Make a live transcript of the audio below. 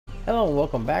Hello and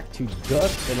welcome back to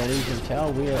Dust and Elysian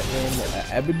Town. We are in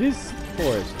Abydos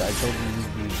Forest. I told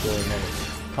you we'd be going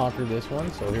and conquer this one,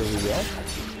 so here we go.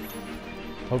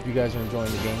 Hope you guys are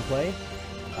enjoying the gameplay.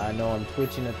 I know I'm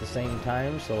twitching at the same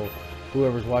time, so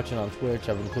whoever's watching on Twitch,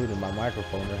 I've included my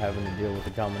microphone. They're having to deal with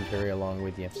the commentary along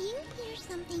with you. Do you hear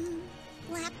something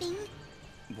flapping?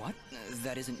 What?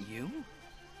 That isn't you?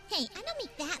 Hey, I don't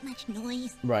make that much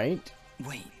noise. Right?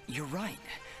 Wait, you're right.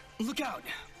 Look out!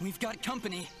 We've got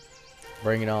company.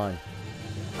 Bring it on.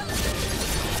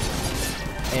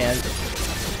 And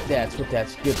that's what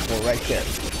that's good for right there.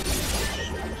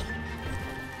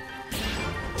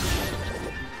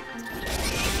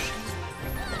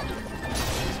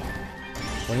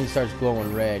 When he starts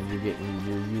glowing red, you're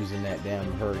using that damn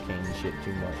hurricane shit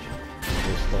too much.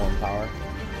 The storm power.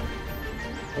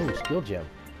 Oh, skill gem.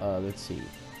 Let's see.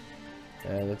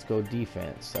 Let's go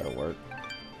defense. That'll work.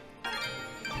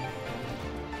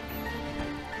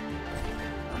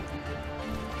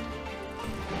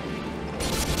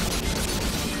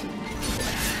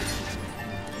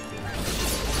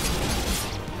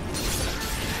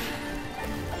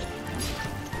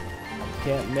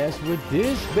 Can't mess with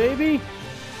this, baby.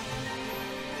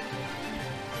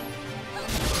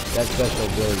 That special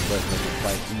ability does make it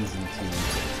quite easy to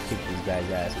kick these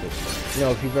guys' ass. But you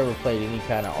know, if you've ever played any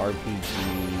kind of RPG,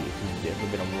 if you've ever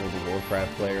been a World of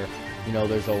Warcraft player, you know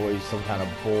there's always some kind of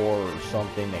boar or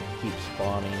something that keeps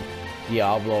spawning.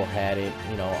 Diablo had it.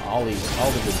 You know, all the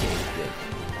good games did.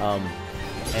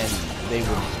 And they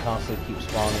would constantly keep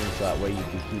spawning, so that way you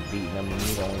could keep beating them, and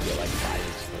you'd only get like 5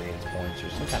 experience points or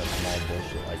some kind of small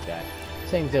bullshit like that.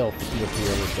 Same deal with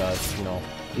here with Dust. You know,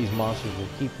 these monsters will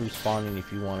keep respawning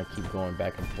if you want to keep going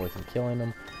back and forth and killing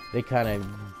them. They kind of,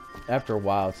 after a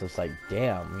while, it's just like,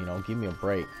 damn, you know, give me a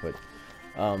break. But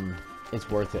it's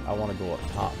worth it. I want to go up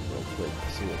top real quick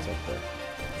to see what's up there.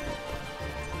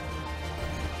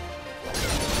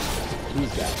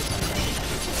 These guys.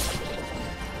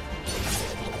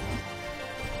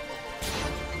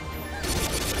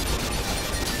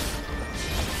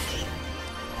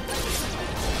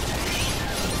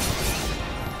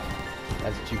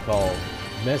 That's what you call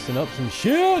messing up some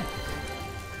shit.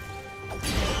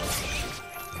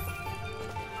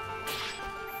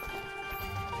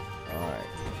 Alright.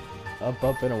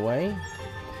 Up, and away.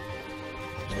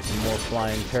 There's some more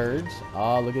flying turds.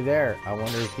 Oh, look at there. I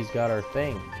wonder if he's got our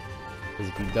thing. Because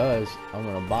if he does, I'm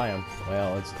going to buy him.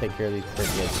 Well, let's take care of these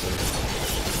Fidgets first.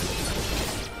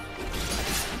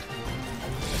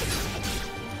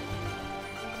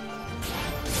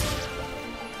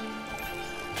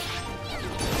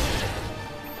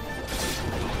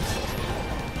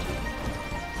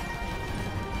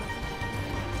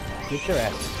 Get your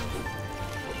ass.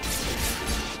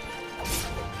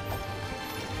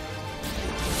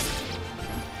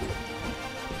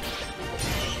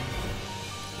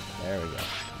 There we go.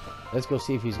 Let's go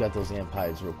see if he's got those amp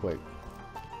hides real quick.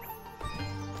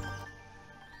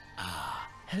 Ah,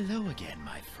 hello again,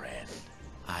 my friend.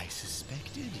 I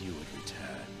suspected you would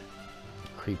return.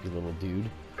 Creepy little dude.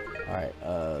 Alright,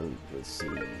 let's see.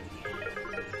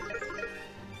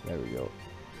 There we go.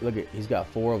 Look at, he's got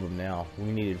 4 of them now. We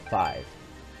needed 5.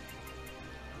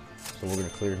 So we're gonna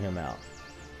clear him out.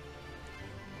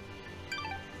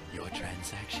 Your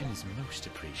transaction is most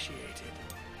appreciated.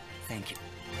 Thank you.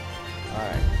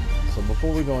 Alright. So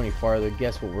before we go any farther,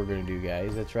 guess what we're gonna do,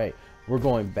 guys? That's right. We're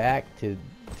going back to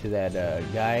that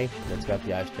guy that's got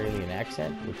the Australian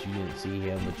accent, which you didn't see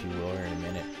him, but you will here in a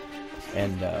minute.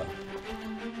 And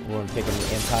we're gonna take him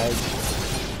to Empire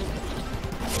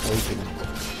so we can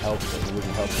help him. We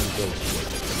can help him build shit.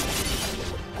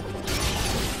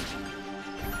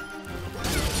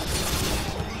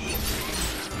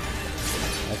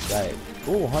 That's right.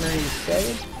 Ooh,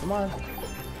 187? Come on.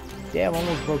 Damn,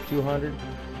 almost broke 200.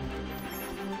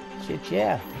 Shit,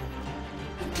 yeah.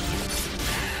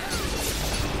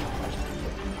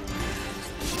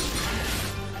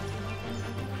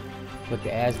 Put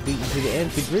the ass beating to the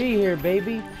nth degree here,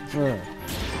 baby. There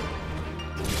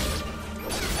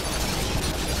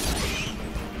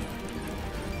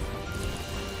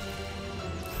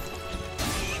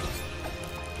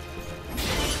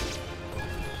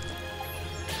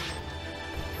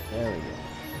we go.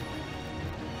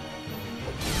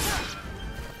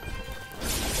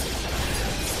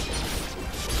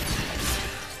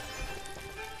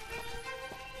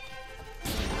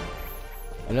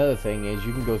 Another thing is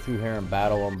you can go through here and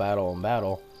battle on battle on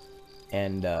battle.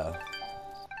 And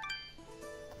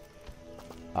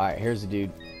alright, here's the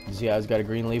dude. You see how he's got a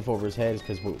green leaf over his head? It's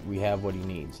because we have what he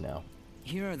needs now.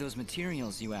 Here are those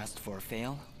materials you asked for,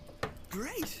 Fail.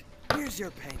 Great! Here's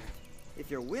your payment. If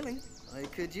you're willing, I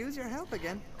could use your help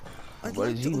again. I'd What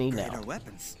like does to he need upgrade now? our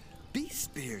weapons. Beast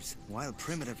spears, while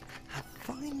primitive, have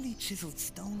finely chiseled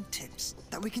stone tips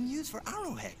that we can use for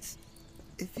arrowheads.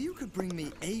 If you could bring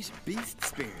me 8 beast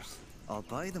spears, I'll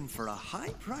buy them for a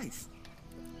high price.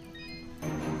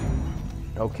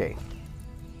 Okay.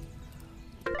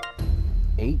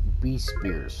 8 beast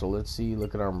spears. So let's see,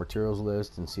 look at our materials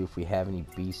list and see if we have any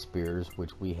beast spears,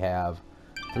 which we have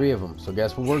 3 of them. So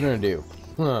guess what we're gonna do?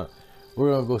 We're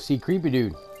gonna go see Creepy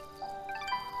Dude.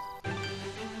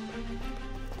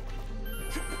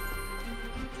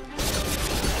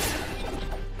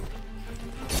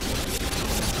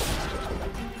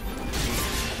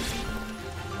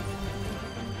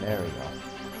 There we go.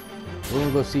 We're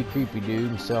gonna go see Creepy Dude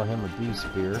and sell him a beast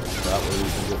spear, so that way we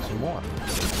can get some more.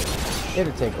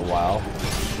 It'll take a while.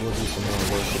 We'll do some more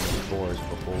work in the forest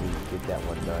before we get that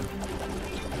one done.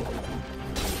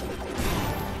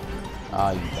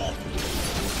 Ah, you bastard.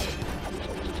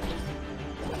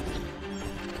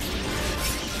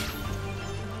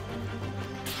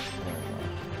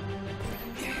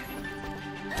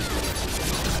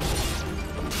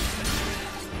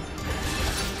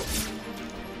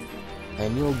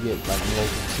 And you'll get like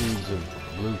multitudes of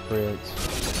blueprints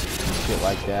and shit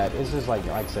like that. It's just like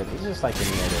I said, it's just like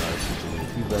any other RPG.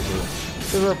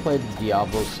 If you've ever played the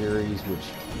Diablo series,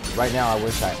 which right now I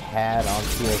wish I had on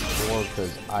PS4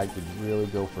 because I could really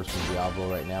go for some Diablo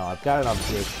right now. I've got it on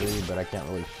PS3, but I can't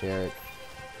really share it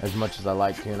as much as I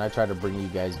like to, and I try to bring you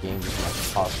guys games as much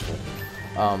as possible.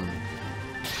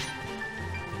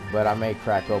 But I may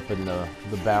crack open the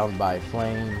Bound by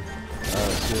Flame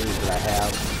series that I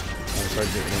have. And start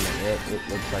getting into it. It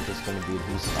looks like it's going to be a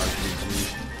decent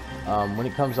RPG. When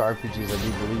it comes to RPGs, I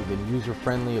do believe in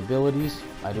user-friendly abilities.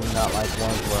 I do not like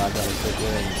ones where I gotta sit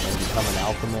there and become an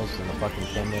alchemist and a fucking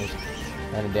chemist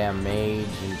and a damn mage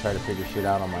and try to figure shit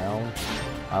out on my own.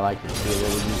 I like it to be a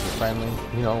little user-friendly,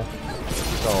 you know.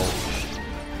 So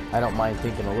I don't mind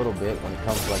thinking a little bit when it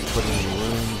comes to like putting in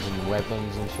runes and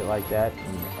weapons and shit like that,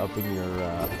 and upping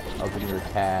your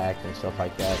attack and stuff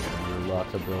like that, and your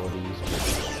luck abilities.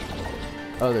 But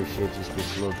other shit just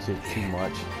gets a little too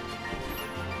much.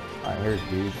 Alright, here's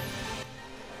dude.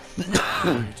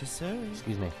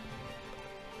 Excuse me.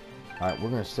 Alright, we're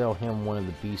gonna sell him one of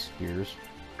the beast spears.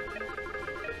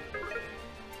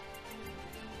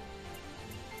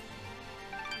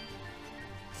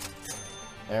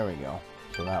 There we go.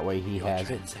 So that way he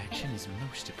has it. Transaction is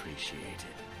most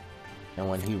appreciated. And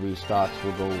when he restocks,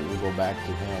 we'll go back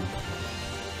to him.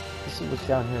 Let's see what's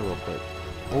down here real quick.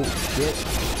 Oh shit.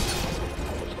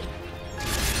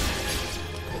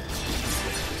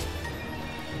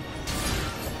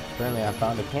 Apparently I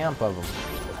found a camp of them.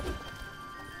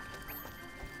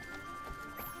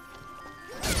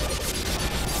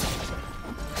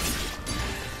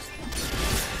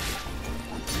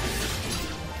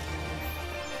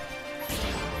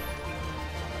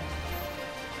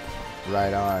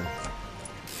 Right on.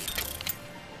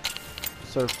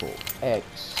 Circle, X,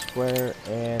 square,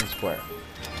 and square.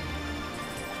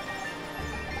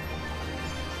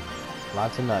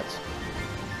 Lots of nuts.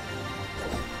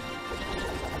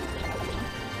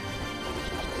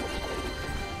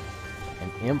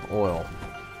 Imp oil.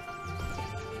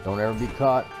 Don't ever be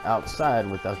caught outside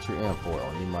without your imp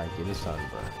oil. You might get a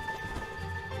sunburn.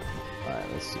 Alright,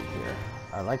 let's see here.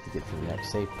 I'd like to get to the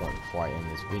next save point before I end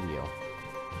this video.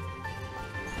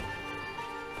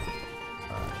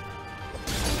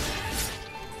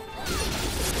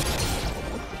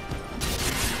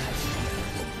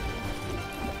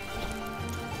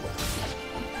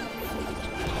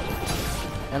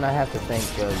 And I have to thank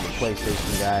the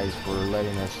PlayStation guys for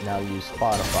letting us now use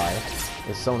Spotify.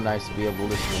 It's so nice to be able to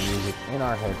listen to music in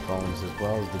our headphones as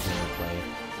well as the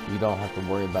gameplay. You don't have to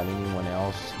worry about anyone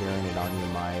else hearing it on your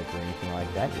mic or anything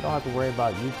like that. You don't have to worry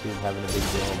about YouTube having a big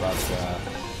deal about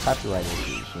copyright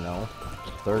issues, you know,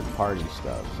 third-party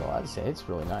stuff. So I'd say it's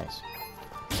really nice.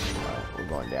 Alright, we're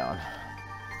going down.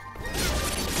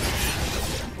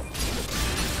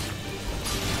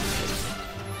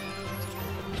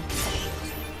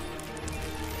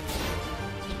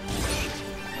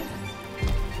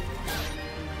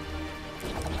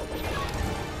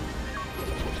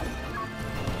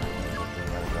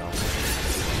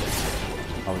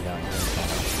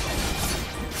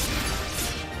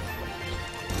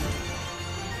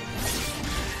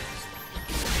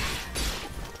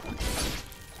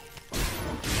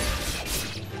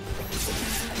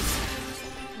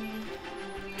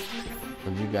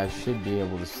 You guys should be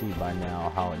able to see by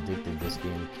now how addictive this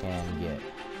game can get.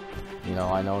 You know,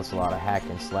 I know it's a lot of hack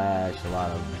and slash, a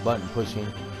lot of button pushing,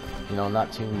 you know,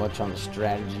 not too much on the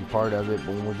strategy part of it,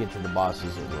 but when we get to the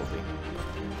bosses it will be.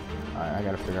 Alright, I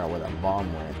gotta figure out where that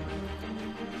bomb went.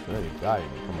 Good God, it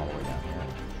didn't come all the way down here.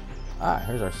 Ah,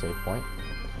 here's our save point.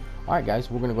 Alright guys,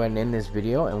 we're going to go ahead and end this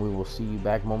video, and we will see you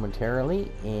back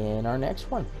momentarily in our next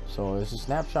one. So this is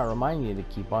Snapshot reminding you to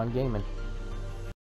keep on gaming.